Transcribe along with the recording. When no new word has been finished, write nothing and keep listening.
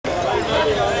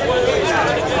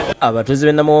Abatuuze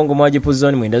b'e Namuwongo Mwajipu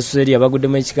Zone mu indasitule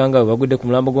abaguddemu ekikanga bagudde ku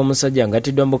mulambo gw'omusajja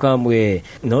ng'attiddwa mu bukambwe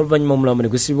n'oluvannyuma omulambo ne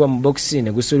gusibibwa mu bokisi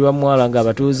ne gusuulibwa mu mwala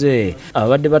ng'abatuuze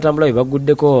ababadde batambula bwe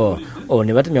baguddeko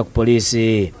ne batemya ku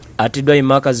poliisi. Attiddwa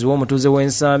Imakazi w'omutuuze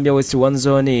w'ensambya West One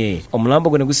Zone. Omulambo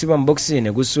gwe ne gusibibwa mu bokisi ne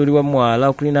gusuulibwa mu mwala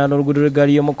okulinaana oluguudo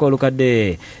lw'eggaali y'omukka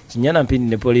olukadde Kinyana mpindi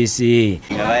ne poliisi.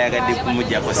 Nga bayagadde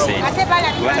kumuggyako ssente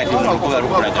kuba kati olukuba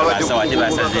lukulaga basawo ate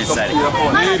basaze ensale.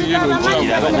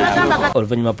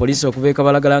 Oluvannyuma poliisi okuva e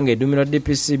Kabalagala ng'edduumirwa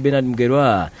DPC Bernard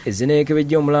Mugerwa ezze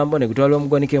n'ekebejja omulambo ne gutwalibwa mu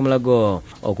ggwanika e Mulago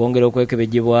okwongera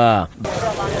okwekebejjebwa.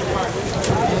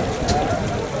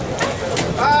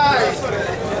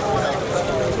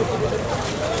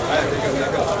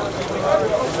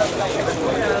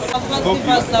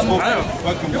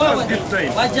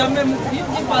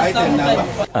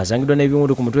 Asangiddwa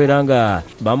n'ebiwundu ku mutwe era nga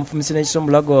bamufumise n'ekiso mu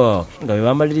Mulago nga bwe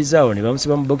bamaliriza awo ne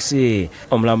bamusiba mu bokisi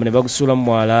omulambo ne bagusuula mu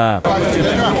mwala.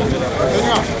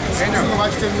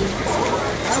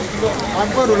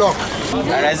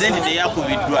 Alaze nti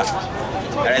teyakubiddwa.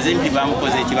 Alaze nti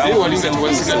bamukoze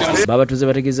babatuuze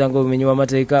bategeeza ng'obumenyi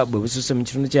bw'amateeka bwe bususse mu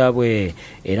kitundu kyabwe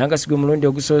era nga sigwe mulundi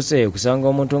ogusoose kusanga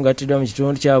omuntu ng'attiddwa mu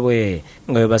kitundu kyabwe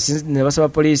nga ne basaba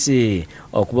poliisi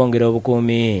okubongera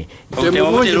obukuumi.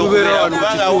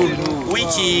 Kubanga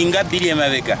wiiki nga bbiri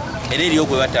emabega era eriyo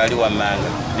gwe bataali wammanga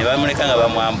ne bamuleka nga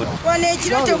bamwambudde.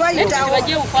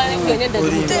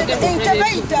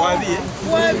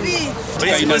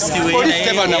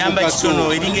 Eyamba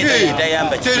kitono eringa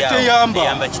etayamba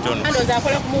eyamba kitono.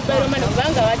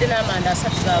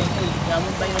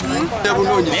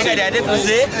 Naye kati ate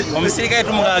tuze omusirikale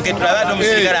tumugambake tulabe ate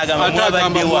omusirikale agamba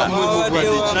mwabaddewa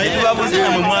ne tubabuuza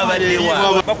namwe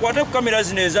mwabaddewa. Bakwate ku kamera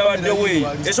zino ezabaddewo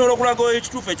esobola okulaga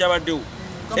ekituufu ekyabaddewo.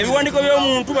 Ebiwandiiko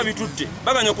by'omuntu babitutte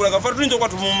baganya okulaga ffe tuyinza okuba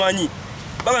tumumanyi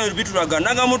baganya bitulaga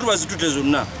nagamu tubazitutte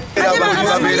zonna.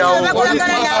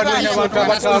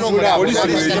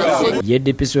 Ye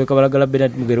DPC w'e Kabalagala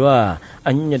Bernard Mugerwa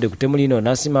annyonnyodde ku ttemu lino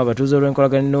n'asiima abatuuze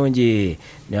olw'enkolagana ennungi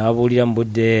ne babuulira mu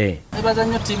budde. Nebaza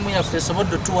nnyo ttiimu yaffe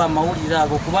esobodde otuwa amawulire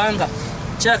ago kubanga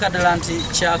kyakaddala nti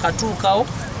kyakatuukawo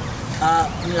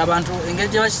abantu engeri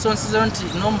gye bakisonsezeyo nti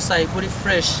n'omusaayi guli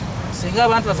fresh. Singa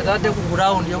abantu baffe tabadde ku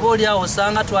gurawundi oba oliawo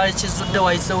osanga twali kizudde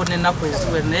wayisewo n'ennaku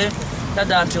eziwere naye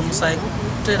taddala nti omusaayi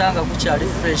guteera nga gukyali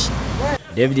fresh.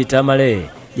 David Tamale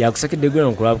yakusakidde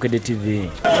gweno ku Bukedde TV.